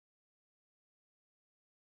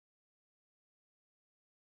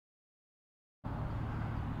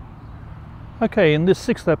Okay, in this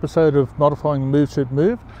sixth episode of modifying the Move Shoot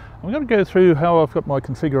Move, I'm going to go through how I've got my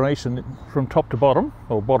configuration from top to bottom,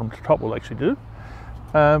 or bottom to top we'll actually do.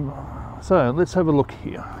 So let's have a look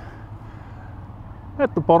here.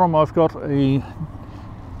 At the bottom I've got a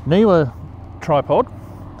newer tripod,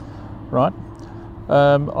 right?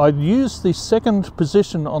 I use the second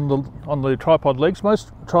position on the tripod legs.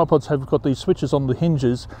 Most tripods have got these switches on the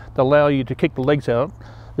hinges that allow you to kick the legs out,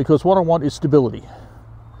 because what I want is stability.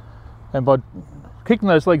 And by kicking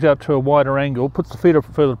those legs out to a wider angle, puts the feet up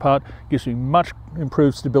further apart, gives me much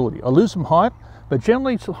improved stability. I lose some height, but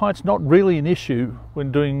generally height's not really an issue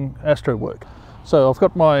when doing astro work. So I've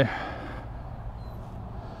got my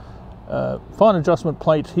fine adjustment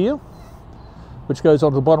plate here, which goes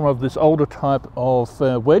onto the bottom of this older type of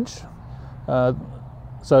wedge.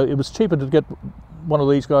 So it was cheaper to get one of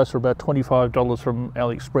these guys for about $25 from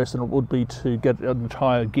AliExpress than it would be to get an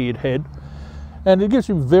entire geared head. And it gives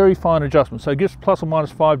you very fine adjustment, so it gives plus or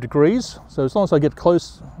minus 5 degrees. So as long as I get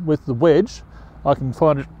close with the wedge, I can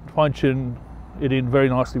fine tune it in very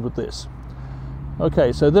nicely with this.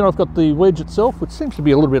 Okay, so then I've got the wedge itself, which seems to be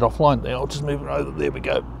a little bit offline there. I'll just move it over. There we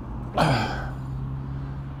go. That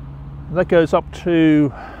goes up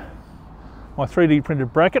to my 3D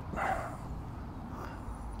printed bracket.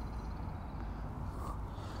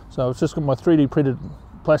 So I've just got my 3D printed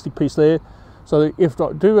plastic piece there. So if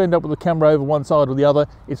I do end up with the camera over one side or the other,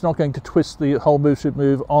 it's not going to twist the whole Move Shoot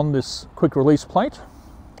Move on this quick release plate.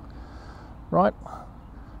 Right.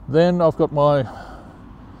 Then I've got my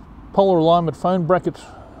polar alignment phone bracket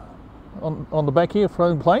on the back here,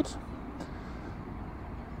 phone plate.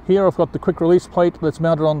 Here I've got the quick release plate that's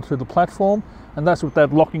mounted onto the platform, and that's with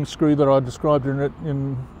that locking screw that I described in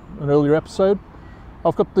an earlier episode.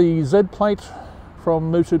 I've got the Z plate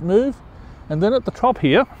from Move Shoot Move, and then at the top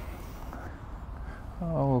here,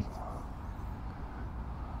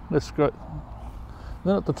 let's go.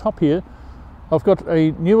 Then at the top here, I've got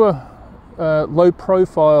a newer low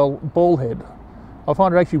profile ball head. I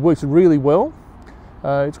find it actually works really well.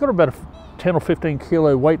 It's got about a 10 or 15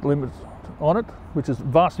 kilo weight limit on it, which is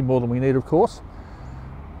vastly more than we need, of course.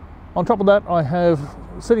 On top of that, I have,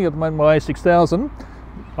 sitting at the moment, my A6000.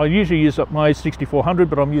 I usually use up my A6400,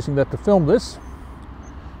 but I'm using that to film this.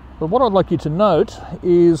 But what I'd like you to note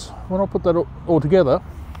is, when I put that all together,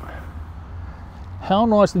 how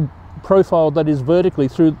nicely profiled that is vertically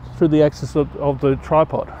through the axis of the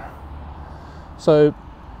tripod. So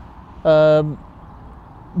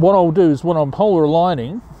what I'll do is, when I'm polar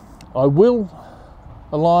aligning, I will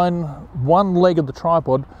align one leg of the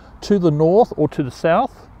tripod to the north or to the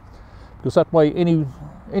south, because that way any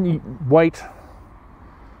weight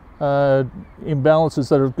imbalances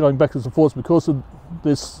that are going backwards and forwards because of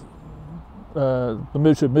this the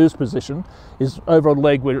Move Shoot Move's position is over a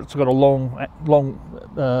leg where it's got a long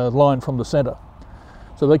line from the center.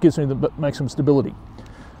 So that gives me the maximum stability.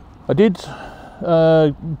 I did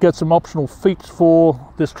get some optional feet for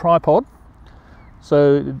this tripod.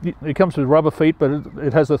 So it comes with rubber feet, but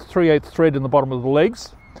it has a 3/8 thread in the bottom of the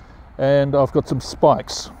legs, and I've got some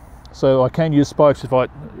spikes. So I can use spikes if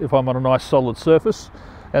I'm on a nice solid surface,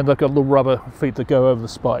 and they've got little rubber feet that go over the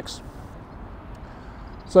spikes.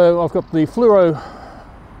 So I've got the fluoro,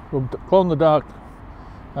 or glow-in-the-dark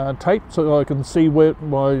tape, so I can see where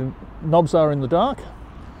my knobs are in the dark,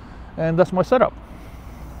 and that's my setup.